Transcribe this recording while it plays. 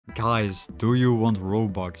Guys, do you want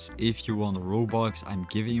Robux? If you want Robux, I'm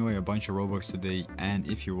giving away a bunch of Robux today, and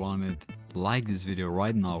if you want it, like this video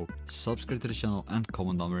right now, subscribe to the channel and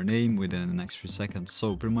comment down your name within the next few seconds.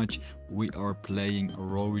 So pretty much we are playing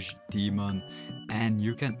Rouge Demon, and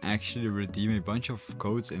you can actually redeem a bunch of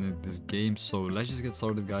codes in this game. So let's just get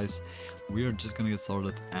started, guys. We are just gonna get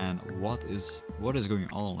started. And what is going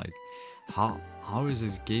on? Like, how is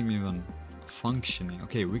this game even functioning?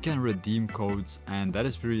 Okay, we can redeem codes, and that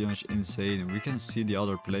is pretty much insane. We can see the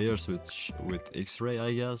other players with X-ray,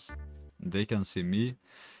 I guess. They can see me.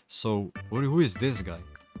 So who is this guy?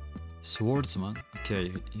 Swordsman.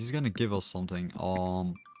 Okay, he's gonna give us something.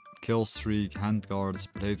 Kill streak, hand guards,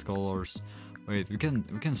 plate colors. Wait, we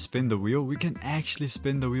can spin the wheel. We can actually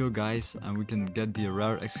spin the wheel, guys, and we can get the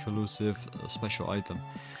rare exclusive special item.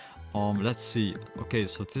 Let's see. Okay,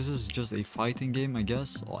 so this is just a fighting game, I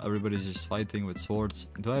guess. Everybody's just fighting with swords.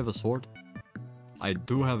 Do I have a sword? I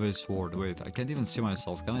do have a sword. Wait, I can't even see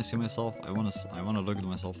myself. Can I see myself? I wanna look at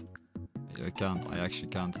myself. I can't. I actually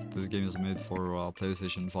can't. This game is made for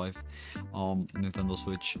PlayStation 5, Nintendo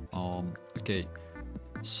Switch. Okay.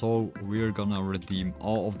 So we're gonna redeem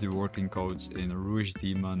all of the working codes in Rouge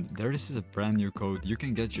Demon. There is a brand new code. You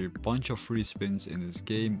can get your bunch of free spins in this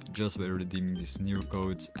game just by redeeming these new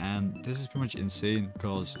codes, and this is pretty much insane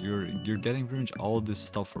because you're getting pretty much all this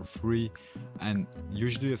stuff for free, and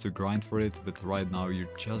usually you have to grind for it, but right now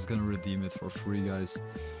you're just gonna redeem it for free, guys.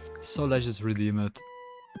 So let's just redeem it.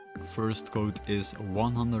 First code is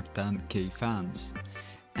 110k fans.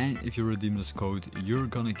 And if you redeem this code, you're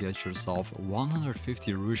gonna get yourself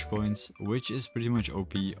 150 Rouge coins, which is pretty much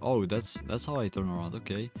OP. Oh, that's how I turn around.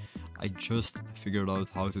 Okay, I just figured out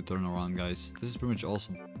how to turn around, guys. This is pretty much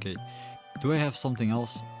awesome. Okay, do I have something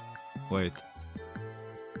else? Wait,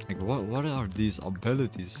 like what are these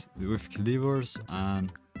abilities with cleavers?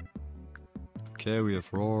 And okay, we have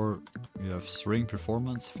roar, we have string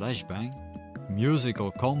performance, flashbang, musical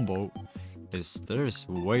combo. There's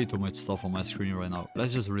way too much stuff on my screen right now.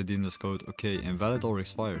 Let's just redeem this code. Okay, invalid or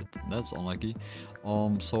expired. That's unlucky.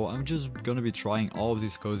 So I'm just gonna be trying all of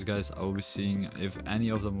these codes, guys. I will be seeing if any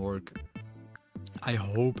of them work. I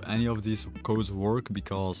hope any of these codes work,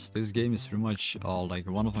 because this game is pretty much like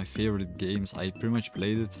one of my favorite games. I pretty much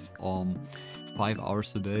played it 5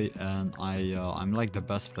 hours today, and I'm like the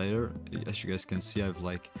best player. As you guys can see, I've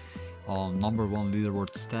like #1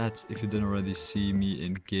 leaderboard stats. If you didn't already see me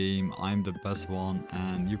in game, I'm the best one,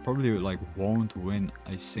 and you probably like won't win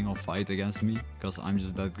a single fight against me because I'm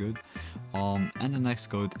just that good. And the next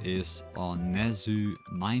code is Nezu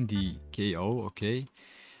 90KO. Okay,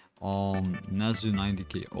 Nezu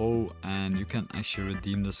 90KO, and you can actually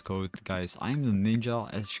redeem this code, guys. I'm the ninja,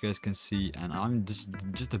 as you guys can see, and I'm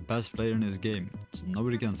just the best player in this game, so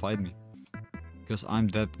nobody can fight me because I'm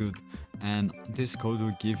that good. And this code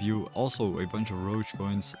will give you also a bunch of Rouge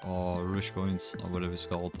coins, or whatever it's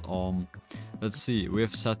called. Let's see, we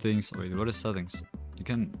have settings. Wait, what is settings? You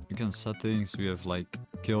can settings. We have like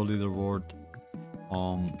kill leaderboard.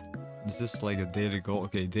 Is this like a daily goal?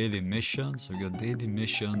 Okay, daily missions. So we got daily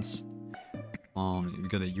missions. We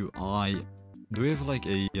got a UI. Do we have like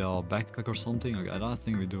a backpack or something? Okay, I don't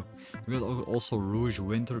think we do. We got also Rouge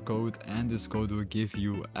winter code, and this code will give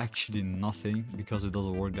you actually nothing because it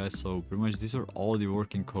doesn't work, guys. So pretty much these are all the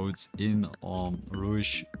working codes in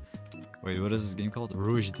Rouge. Wait, what is this game called?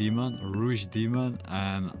 Rouge Demon.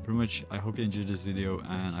 And pretty much I hope you enjoyed this video,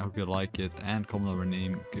 and I hope you like it, and comment our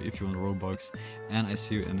name if you want Robux, and I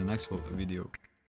see you in the next video.